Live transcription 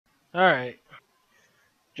Alright.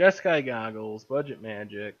 Jeskai Goggles, Budget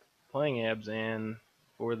Magic, playing Abzan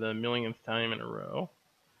for the millionth time in a row.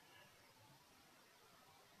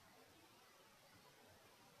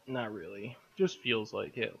 Not really. Just feels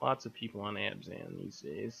like it. Lots of people on Abzan these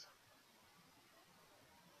days.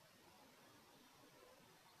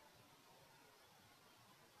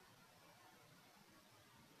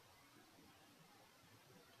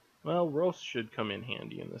 Well, Roast should come in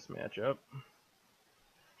handy in this matchup.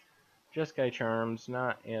 Jeskai Charms,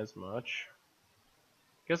 not as much.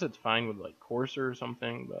 Guess it's fine with like Courser or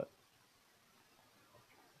something, but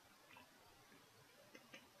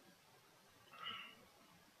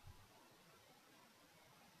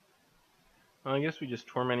well, I guess we just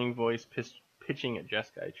Tormenting Voice pitching at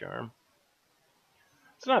Jeskai Charm.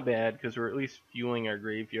 It's not bad because we're at least fueling our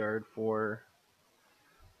graveyard for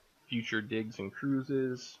future digs and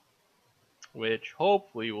cruises, which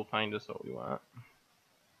hopefully will find us what we want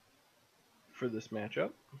for this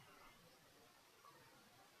matchup.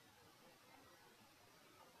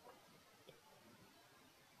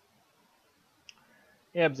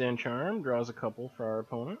 Abzan Charm draws a couple for our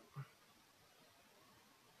opponent.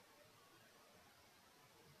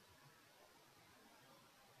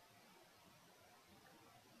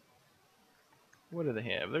 What do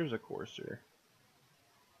they have? There's a Courser.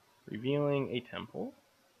 Revealing a Temple.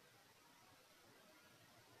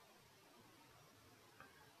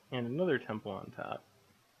 And another Temple on top.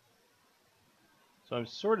 So I'm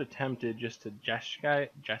sort of tempted just to Jeskai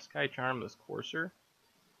Charm this Courser.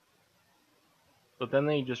 But then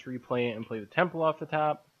they just replay it and play the Temple off the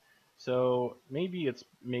top. So maybe it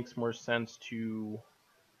makes more sense to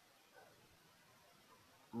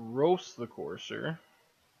roast the Courser.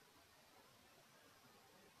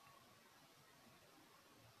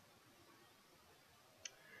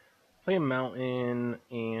 Play a Mountain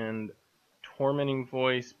and Tormenting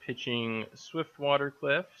Voice pitching Swiftwater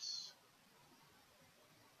Cliffs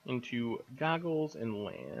into Goggles and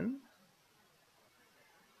land.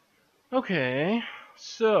 Okay,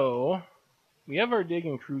 so we have our Dig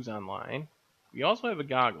and Cruise online. We also have a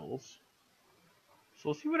Goggles. So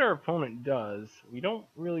we'll see what our opponent does. We don't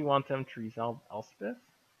really want them to resolve Elspeth.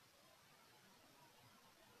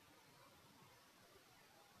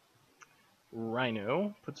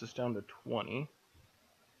 Rhino puts us down to 20.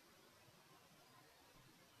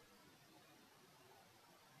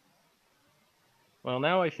 Well,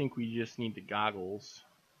 now I think we just need the Goggles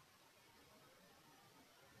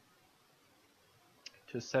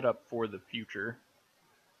to set up for the future,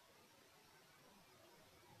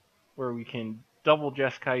 where we can double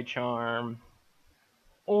Jeskai Charm,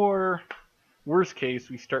 or worst case,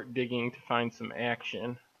 we start digging to find some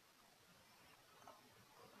action.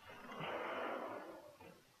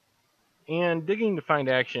 And digging to find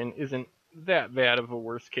action isn't that bad of a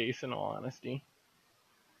worst case, in all honesty.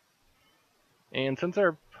 And since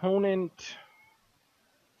our opponent is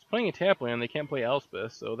playing a tap land, they can't play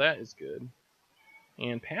Elspeth, so that is good.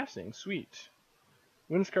 And passing, sweet.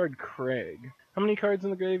 Windscarred Crag. How many cards in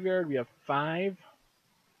the graveyard? We have 5.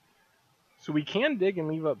 So we can dig and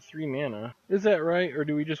leave up 3 mana. Is that right, or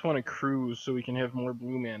do we just want to cruise so we can have more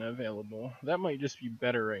blue mana available? That might just be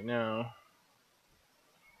better right now.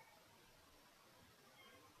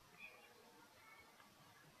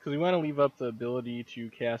 Because we want to leave up the ability to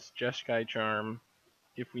cast Jeskai Charm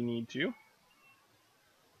if we need to.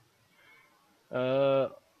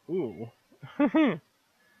 Ooh.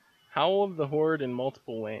 Howl of the Horde and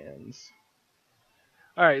multiple lands.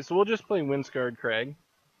 Alright, so we'll just play Windscarred Crag.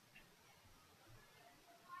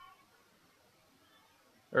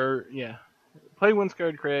 Yeah. Play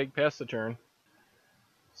Windscarred Crag, pass the turn.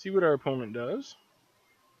 See what our opponent does.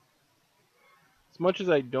 As much as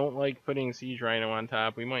I don't like putting Siege Rhino on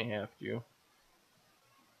top, we might have to.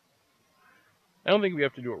 I don't think we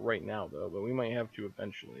have to do it right now, though, but we might have to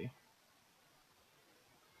eventually.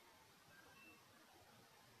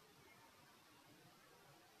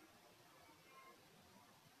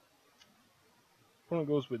 Opponent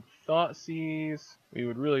goes with Thoughtseize. We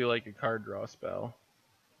would really like a card draw spell.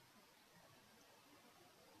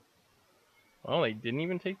 Well, they didn't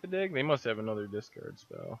even take the dig? They must have another discard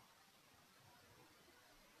spell.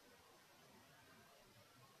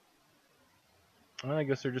 Well, I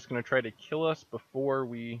guess they're just going to try to kill us before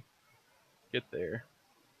we get there.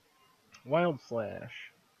 Wild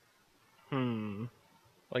Slash. Well,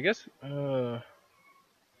 I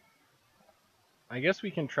guess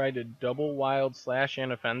we can try to double Wild Slash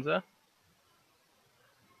Anafenza.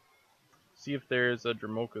 See if there's a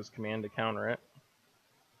Dramoka's command to counter it.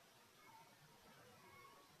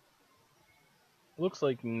 Looks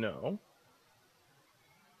like no.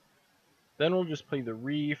 Then we'll just play the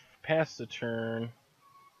Reef, pass the turn.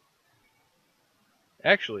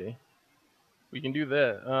 Actually, we can do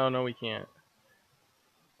that. Oh, no, we can't.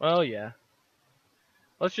 Well, yeah.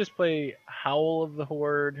 Let's just play Howl of the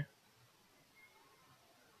Horde,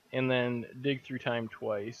 and then dig through time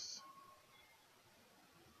twice.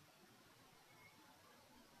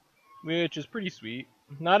 Which is pretty sweet.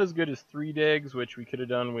 Not as good as 3 digs, which we could have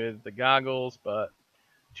done with the goggles, but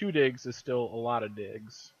 2 digs is still a lot of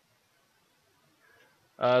digs.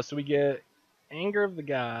 So we get Anger of the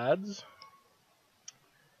Gods,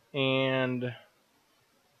 and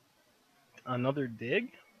another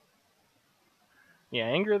dig? Yeah,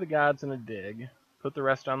 Anger of the Gods and a dig. Put the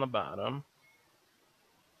rest on the bottom.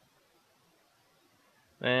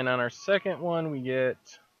 Then on our second one, we get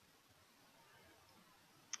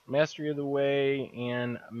Mastery of the Way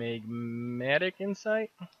and Magmatic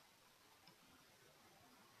Insight.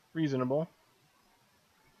 Reasonable.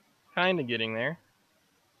 Kinda getting there.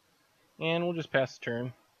 And we'll just pass the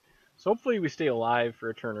turn. So hopefully we stay alive for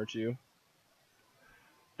a turn or two.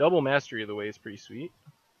 Double Mastery of the Way is pretty sweet.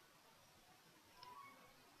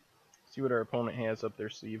 See what our opponent has up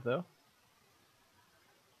their sleeve, though.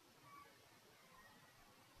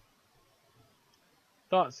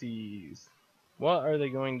 Thoughtseize. What are they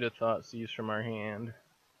going to Thoughtseize from our hand?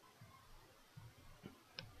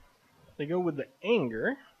 They go with the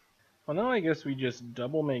Anger. Well, now I guess we just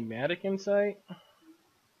double Magmatic Insight.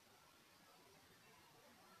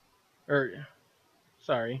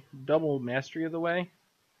 Sorry, double Mastery of the Way.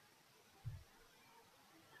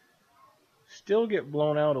 Still get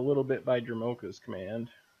blown out a little bit by Dramoka's command.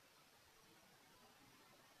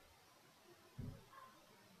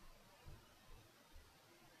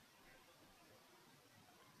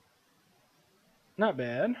 Not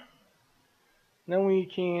bad. Then we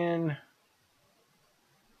can... I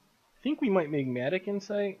think we might Magmatic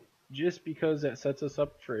Insight, just because that sets us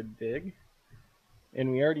up for a dig.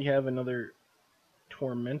 And we already have another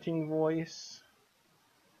Tormenting Voice.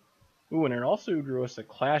 Ooh, and it also drew us a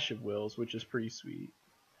Clash of Wills, which is pretty sweet.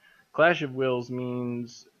 Clash of Wills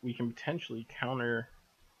means we can potentially counter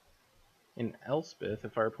an Elspeth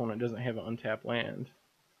if our opponent doesn't have an untapped land.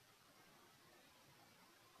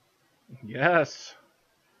 Yes,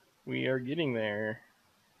 we are getting there.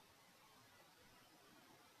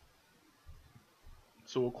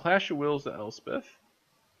 So we'll Clash of Wills the Elspeth.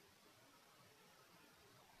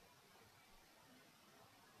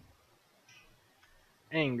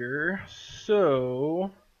 Anger.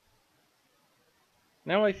 So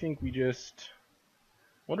now I think we just...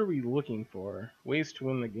 What are we looking for? Ways to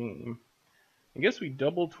win the game. I guess we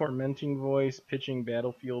double Tormenting Voice, pitching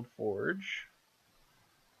Battlefield Forge.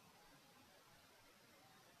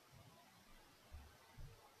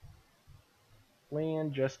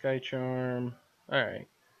 Land, Jeskai Charm. Alright.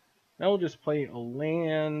 Now we'll just play a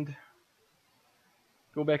land.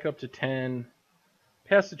 Go back up to 10.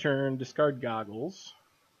 Pass the turn, discard Goggles.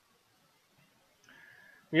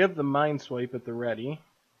 We have the Mind Swipe at the ready.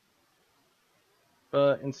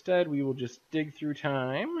 But instead we will just dig through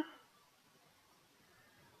time.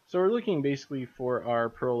 So we're looking basically for our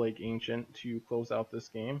Pearl Lake Ancient to close out this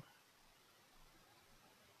game.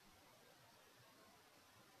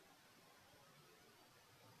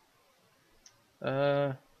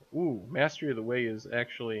 Ooh, Mastery of the Way is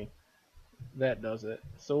actually... That does it.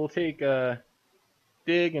 So we'll take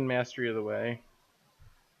Dig and Mastery of the Way.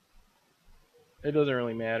 It doesn't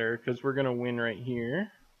really matter, because we're going to win right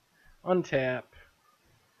here. Untap.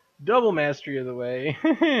 Double Mastery of the Way.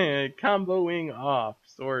 Comboing off,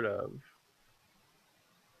 sort of.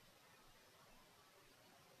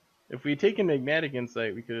 If we had taken Magmatic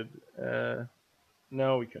Insight, we could...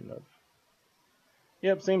 no, we couldn't have.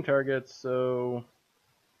 Yep, same targets, so...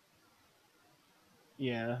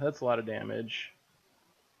 Yeah, that's a lot of damage.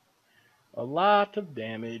 A lot of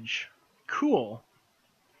damage. Cool.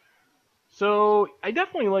 So, I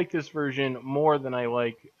definitely like this version more than I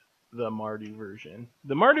like the Mardu version.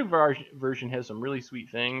 The Mardu version has some really sweet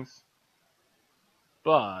things,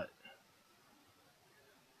 but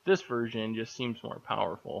this version just seems more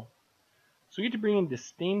powerful. So we get to bring in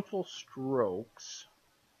Disdainful Strokes.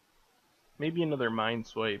 Maybe another Mind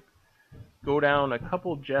Swipe. Go down a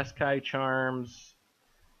couple Jeskai Charms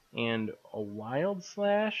and a Wild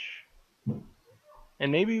Slash.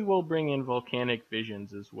 And maybe we'll bring in Volcanic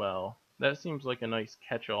Visions as well. That seems like a nice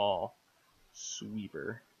catch-all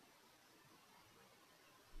sweeper.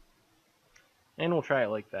 And we'll try it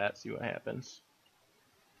like that, see what happens.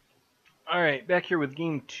 Alright, back here with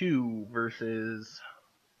game 2 versus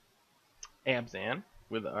Abzan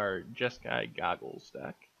with our Jeskai Goggles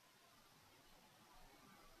deck.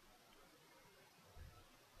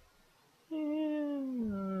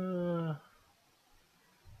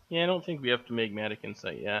 Yeah, I don't think we have to Magmatic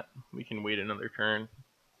Insight yet. We can wait another turn.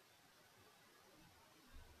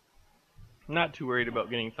 Not too worried about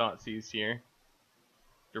getting Thoughtseize here.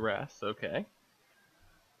 Duress, okay.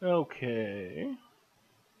 Okay.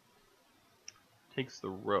 Takes the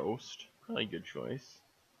Roast. Probably a good choice.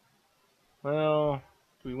 Well,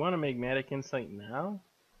 do we want to Magmatic Insight now?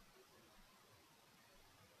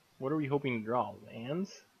 What are we hoping to draw?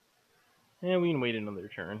 Lands? Yeah, we can wait another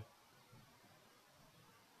turn.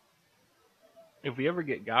 If we ever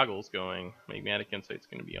get Goggles going, Magmatic Insight's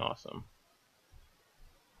going to be awesome.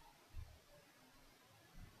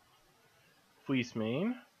 Fleece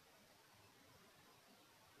Mane.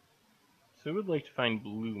 So we would like to find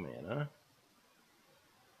blue mana.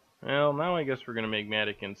 Well, now I guess we're going to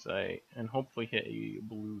Magmatic Insight and hopefully hit a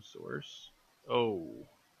blue source. Oh.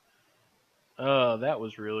 That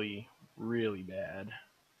was really, really bad.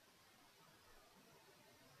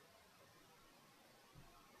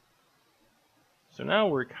 So now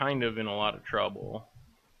we're kind of in a lot of trouble.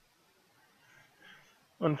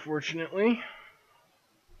 Unfortunately.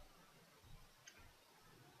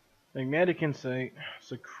 Magmatic Insight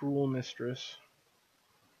is a cruel mistress.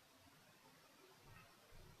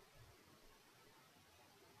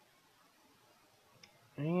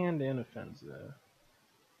 And Anafenza.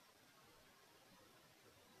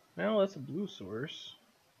 Well, that's a blue source.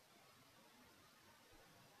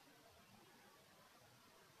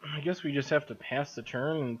 I guess we just have to pass the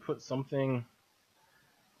turn and put something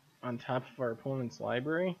on top of our opponent's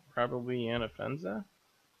library. Probably Anafenza.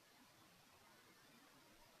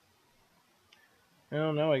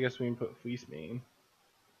 Oh no, I guess we can put Fleece Mane.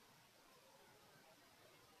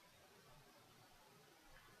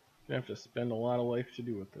 Gonna have to spend a lot of life to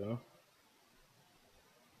do it though.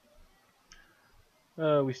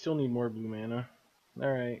 We still need more blue mana.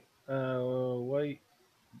 Alright. White,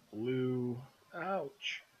 blue.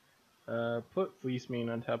 Ouch. Put Fleece Mane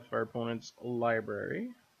on top of our opponent's library.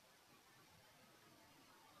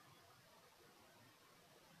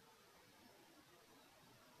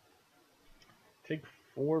 Take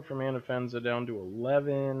 4 from Anafenza down to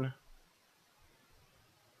 11.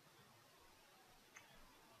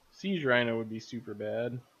 Siege Rhino would be super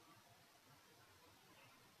bad.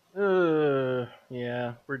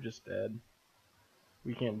 Yeah, we're just dead.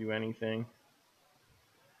 We can't do anything.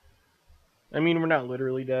 I mean, we're not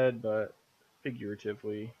literally dead, but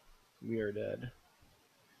figuratively, we are dead.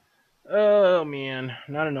 Oh man,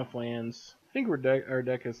 not enough lands. I think our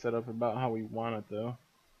deck is set up about how we want it though.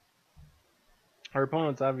 Our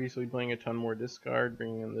opponent's obviously playing a ton more discard,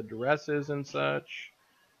 bringing in the duresses and such,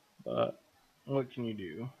 but what can you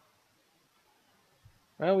do?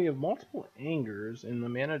 Well, we have multiple angers and the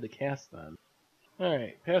mana to cast them.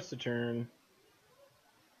 Alright, pass the turn.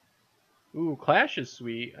 Ooh, Clash is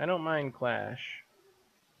sweet. I don't mind Clash.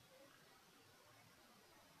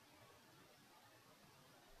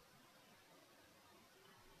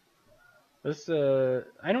 This,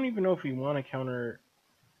 I don't even know if we want to counter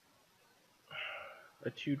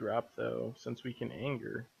a 2-drop though, since we can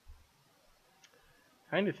anger.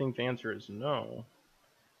 Kind of think the answer is no.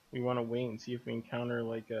 We want to wait and see if we can counter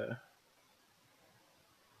like a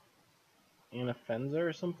Anafenza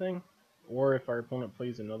or something. Or if our opponent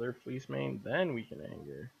plays another Fleece Mane, then we can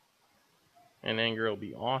anger. And anger will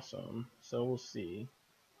be awesome. So we'll see.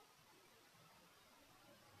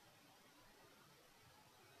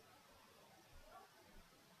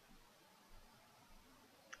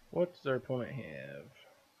 What does our opponent have?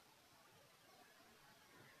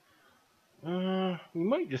 We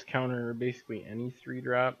might just counter basically any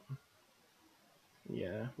 3-drop.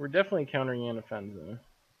 Yeah, we're definitely countering Anafenza.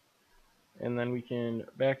 And then we can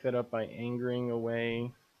back that up by angering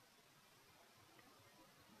away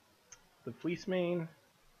the Fleece Mane.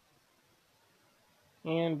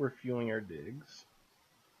 And we're fueling our digs.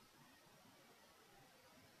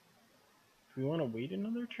 Do we want to wait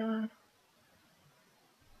another turn?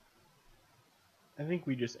 I think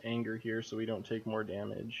we just anger here so we don't take more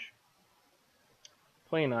damage.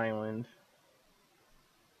 Play an island.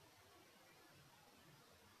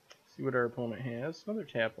 See what our opponent has. Another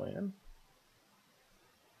tap land.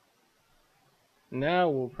 Now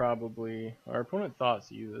we'll probably... Our opponent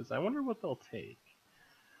Thoughtseizes. I wonder what they'll take.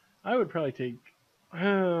 I would probably take...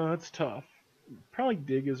 that's tough. Probably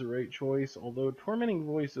Dig is the right choice, although Tormenting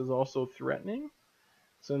Voice is also threatening,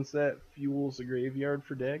 since that fuels the graveyard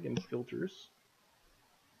for Dig and filters.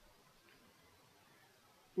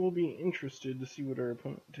 We'll be interested to see what our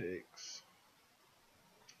opponent takes.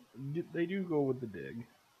 They do go with the Dig.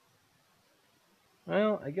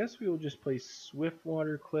 Well, I guess we will just play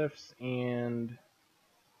Swiftwater Cliffs and...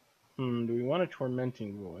 Do we want a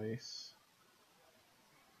Tormenting Voice?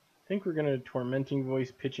 I think we're going to Tormenting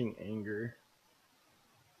Voice Pitching Anger.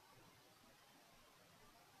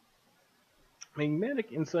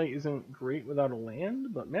 Magmatic Insight isn't great without a land,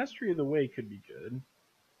 but Mastery of the Way could be good,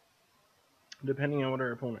 depending on what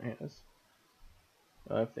our opponent has.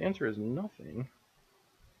 If the answer is nothing,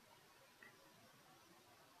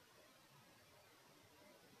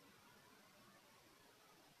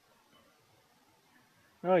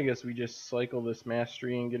 well, I guess we just cycle this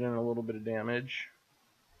Mastery and get in a little bit of damage.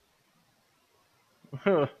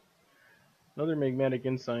 Another Magmatic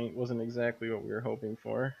Insight wasn't exactly what we were hoping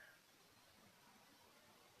for.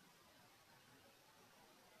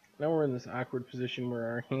 Now we're in this awkward position where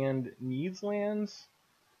our hand needs lands,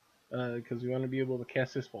 because we want to be able to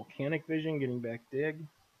cast this Volcanic Vision, getting back Dig.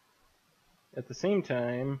 At the same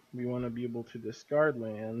time, we want to be able to discard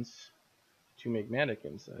lands to Magmatic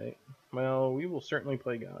Insight. Well, we will certainly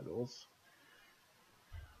play Goggles.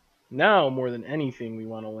 Now, more than anything, we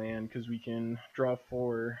want to land because we can draw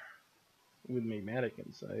 4 with Magmatic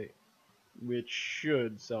Insight, which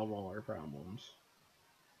should solve all our problems.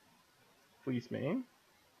 Fleece Mane.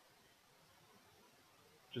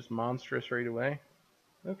 Just monstrous right away.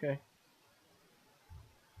 Okay.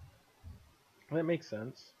 That makes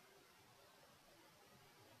sense.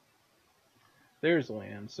 There's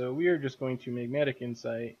land. So we are just going to Magmatic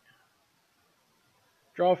Insight.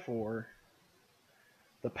 Draw 4.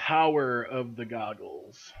 The power of the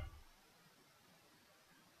Goggles.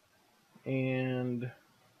 And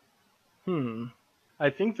I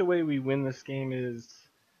think the way we win this game is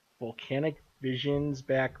Volcanic Visions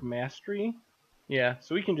back Mastery. Yeah,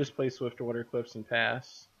 so we can just play Swiftwater Cliffs and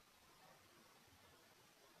pass.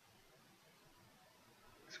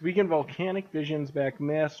 So we can Volcanic Visions back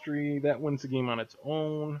Mastery. That wins the game on its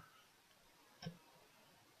own.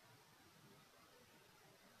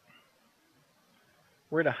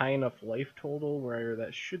 We're at a high enough life total where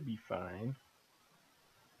that should be fine.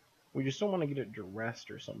 We just don't want to get it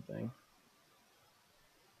duressed or something.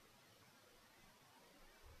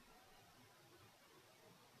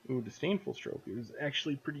 Ooh, Disdainful Stroke is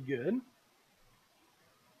actually pretty good.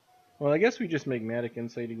 Well, I guess we just Magmatic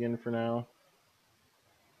Insight again for now.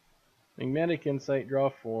 Magmatic Insight, draw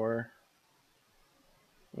 4.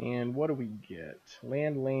 And what do we get?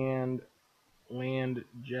 Land,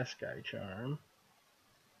 Jeskai Charm.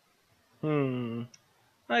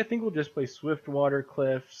 I think we'll just play Swiftwater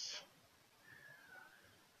Cliffs.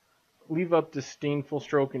 Leave up Disdainful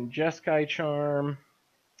Stroke and Jeskai Charm.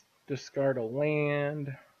 Discard a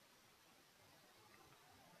land.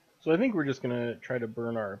 So I think we're just going to try to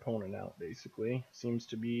burn our opponent out, basically. Seems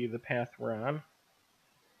to be the path we're on.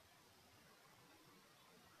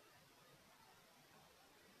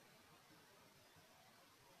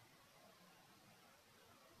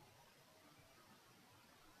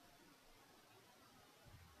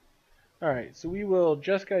 Alright, so we will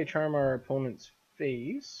Jeskai Charm our opponent's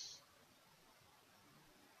face.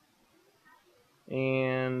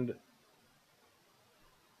 And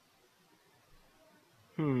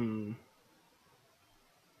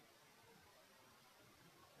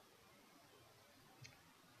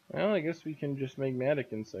well, I guess we can just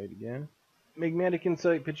Magmatic Insight again. Magmatic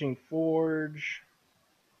Insight, pitching Forge.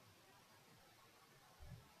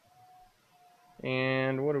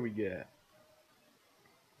 And what do we get?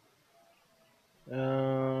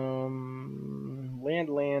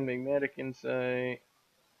 Land, Magmatic Insight,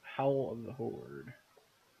 Howl of the Horde.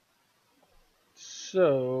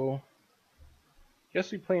 So,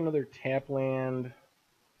 guess we play another tap land.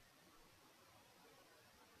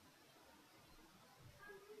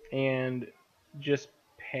 And just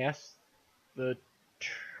pass the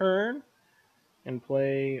turn and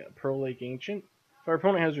play Pearl Lake Ancient. If our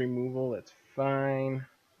opponent has removal, that's fine.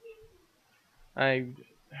 I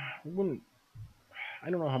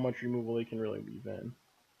don't know how much removal they can really leave in.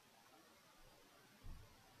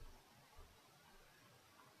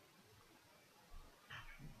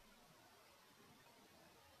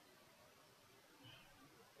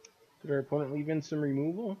 Did our opponent leave in some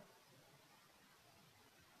removal?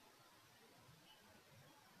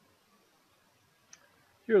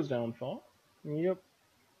 Hero's Downfall. Yep.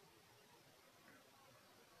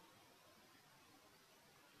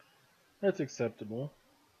 That's acceptable.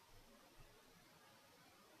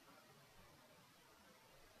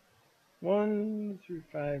 One through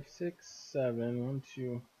 5, 6, 7. 1,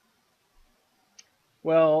 2.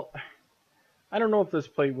 Well, I don't know if this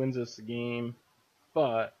play wins us the game,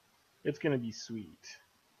 but it's going to be sweet.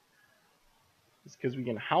 It's because we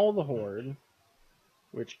can Howl the Horde,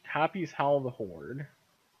 which copies Howl the Horde.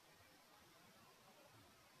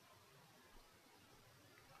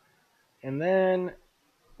 And then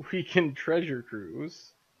we can treasure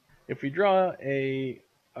cruise. If we draw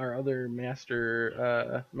our other master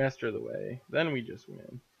of the way, then we just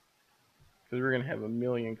win. Because we're gonna have a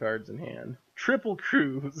million cards in hand. Triple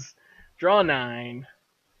cruise. Draw 9.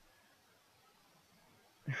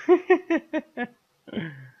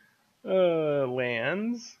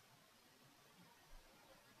 Lands.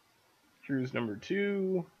 Cruise number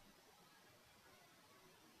 2.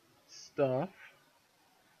 Stuff.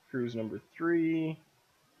 Cruise number 3.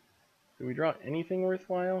 Did we draw anything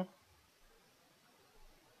worthwhile?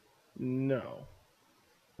 No.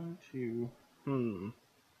 1, 2.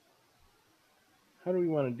 How do we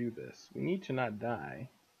want to do this? We need to not die.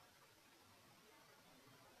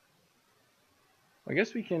 I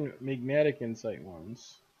guess we can Magmatic Insight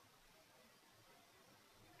once.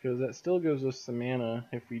 Because that still gives us some mana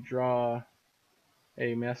if we draw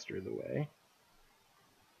a Master of the Way.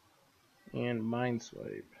 And Mind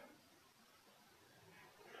Swipe.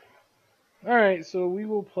 Alright, so we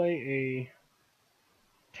will play a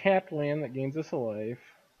tapped land that gains us a life.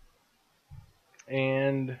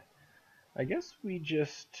 And I guess we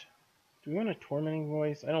just... Do we want a Tormenting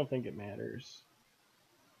Voice? I don't think it matters.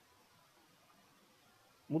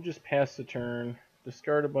 We'll just pass the turn,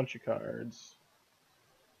 discard a bunch of cards.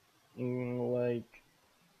 And like...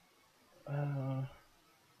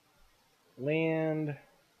 land...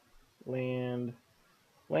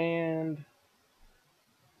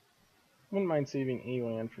 Wouldn't mind saving a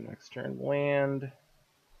land for next turn. Land,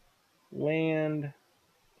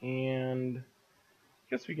 and I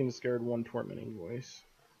guess we can discard 1 Tormenting Voice.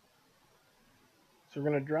 So we're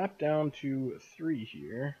going to drop down to 3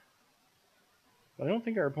 here. But I don't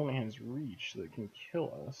think our opponent has reach that can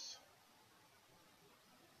kill us.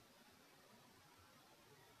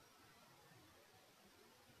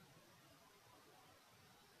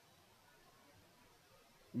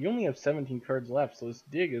 We only have 17 cards left, so this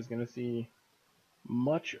dig is going to see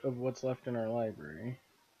much of what's left in our library.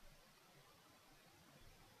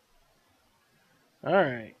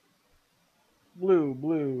 Alright.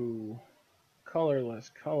 Blue. Colorless.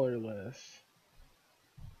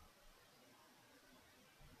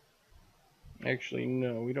 Actually,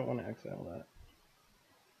 no, we don't want to exile that.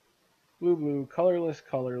 Blue, colorless.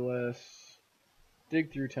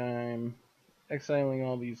 Dig through time. Exiling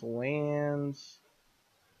all these lands.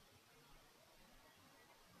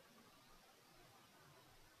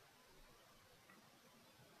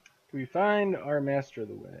 Do we find our Master of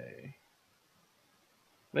the Way?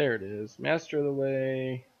 There it is. Master of the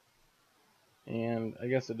Way. And I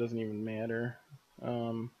guess it doesn't even matter.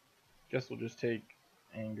 Guess we'll just take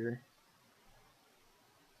Anger.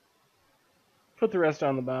 Put the rest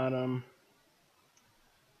on the bottom.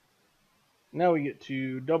 Now we get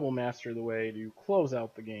to double Master of the Way to close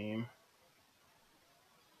out the game.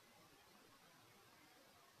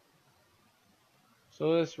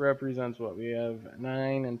 So this represents what? We have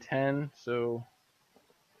 9 and 10, so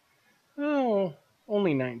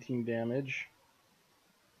only 19 damage.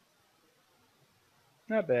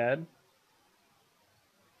 Not bad.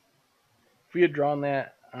 If we had drawn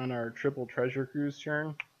that on our triple treasure cruise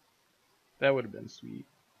turn, that would have been sweet.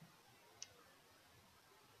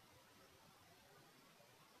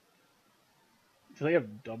 Do they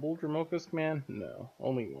have double Dromoka's Command? No,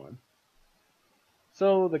 only 1.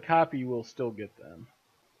 So the copy will still get them.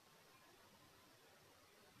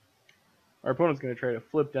 Our opponent's going to try to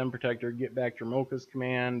flip Den Protector, get back Dromoka's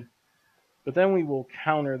Command, but then we will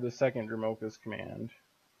counter the second Dromoka's Command.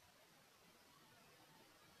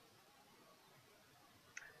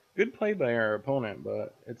 Good play by our opponent,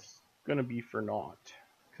 but it's going to be for naught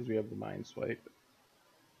because we have the Mind Swipe.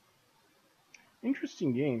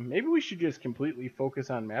 Interesting game. Maybe we should just completely focus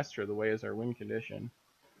on Master of the Way as our win condition.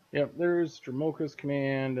 Yep, there's Dromoka's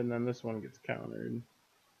Command, and then this one gets countered.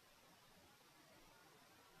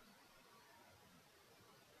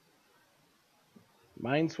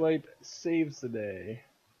 Mind Swipe saves the day.